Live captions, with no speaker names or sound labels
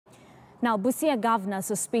Now, Busia Governor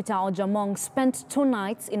Sospita Ojaamong spent 2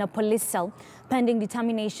 nights in a police cell pending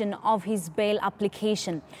determination of his bail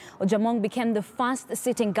application. Ojaamong became the first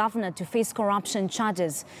sitting governor to face corruption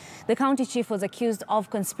charges. The county chief was accused of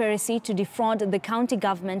conspiracy to defraud the county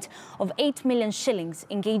government of 8 million shillings,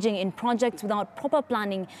 engaging in projects without proper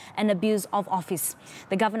planning and abuse of office.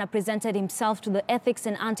 The governor presented himself to the Ethics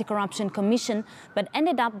and Anti-Corruption Commission but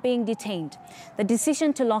ended up being detained. The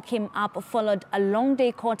decision to lock him up followed a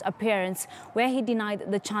long-day court appearance where he denied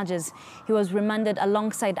the charges. He was remanded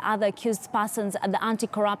alongside other accused persons at the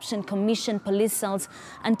Anti-Corruption Commission police cells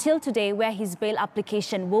until today, where his bail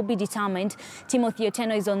application will be determined. Timothy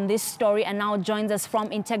Otieno is on this story and now joins us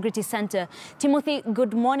from Integrity Center. Timothy,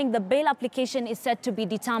 good morning. The bail application is set to be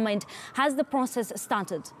determined. Has the process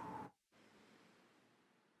started?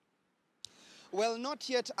 Well, not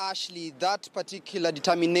yet, Ashley. That particular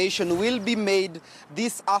determination will be made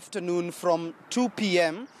this afternoon from 2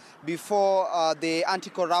 p.m. before the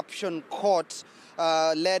anti-corruption court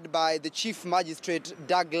led by the Chief Magistrate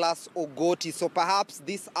Douglas Ogoti. So perhaps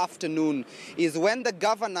this afternoon is when the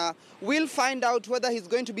governor will find out whether he's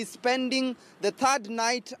going to be spending the third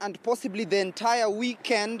night and possibly the entire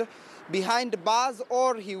weekend behind bars,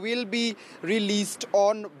 or he will be released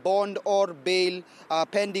on bond or bail,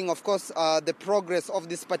 pending, of course, the progress of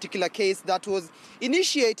this particular case that was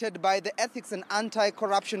initiated by the Ethics and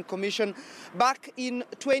Anti-Corruption Commission back in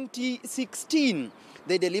 2016.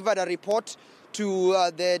 They delivered a report to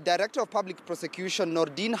the Director of Public Prosecution,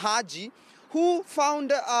 Nordin Haji, who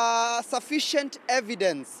found sufficient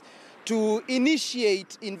evidence to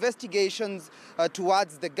initiate investigations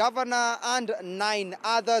towards the governor and 9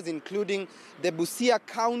 others, including the Busia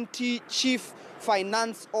County Chief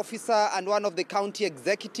Finance Officer and one of the county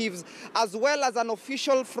executives, as well as an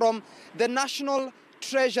official from the National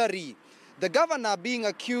Treasury. The governor being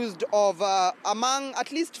accused of, among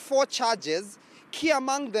at least 4 charges, key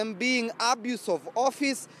among them being abuse of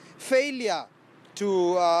office, failure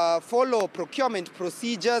to follow procurement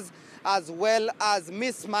procedures, as well as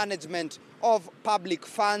mismanagement of public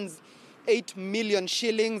funds. 8 million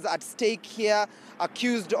shillings at stake here,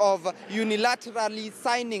 accused of unilaterally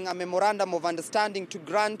signing a memorandum of understanding to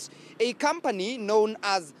grant a company known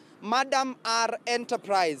as Madam R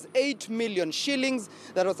Enterprise 8 million shillings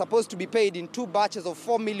that was supposed to be paid in 2 batches of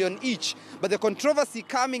 4 million each. But the controversy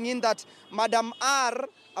coming in that Madam R,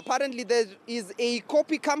 apparently there is a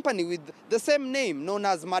copy company with the same name known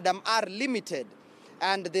as Madam R Limited,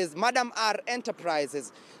 and there's Madam R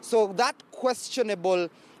Enterprises. So that questionable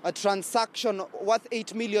transaction worth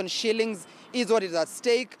 8 million shillings is what is at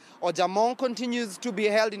stake. Ojaamong continues to be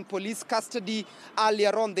held in police custody.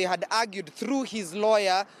 Earlier on, they had argued through his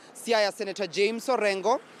lawyer, Siaya Senator James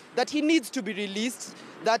Orengo, that he needs to be released,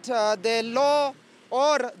 that the law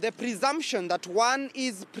or the presumption that one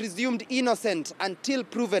is presumed innocent until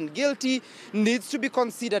proven guilty needs to be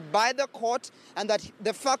considered by the court, and that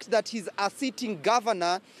the fact that he's a sitting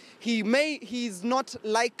governor, he is not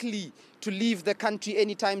likely to leave the country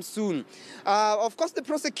anytime soon. Of course, the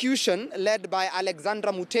prosecution, led by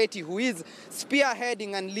Alexandra Muteti, who is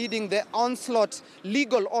spearheading and leading the onslaught,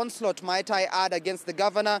 legal onslaught, might I add, against the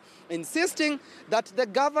governor, insisting that the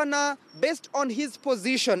governor, based on his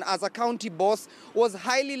position as a county boss, was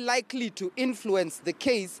highly likely to influence the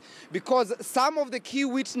case because some of the key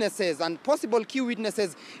witnesses and possible key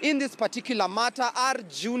witnesses in this particular matter are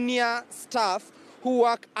junior staff who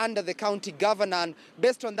work under the county governor. And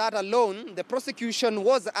based on that alone, the prosecution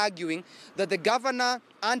was arguing that the governor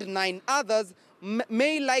and 9 others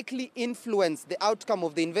may likely influence the outcome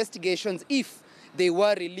of the investigations if they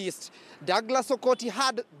were released. Douglas Ogoti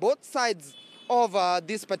had both sides of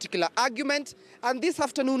this particular argument, and this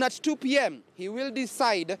afternoon at 2 p.m. he will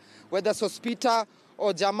decide whether Sospita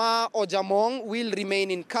Ojaamong will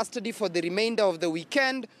remain in custody for the remainder of the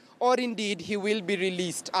weekend, or indeed he will be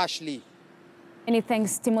released. Ashley. Many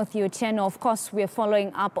thanks, Timothy Otieno. Of course, we are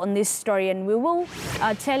following up on this story, and we will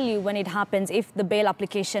tell you when it happens if the bail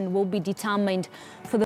application will be determined for the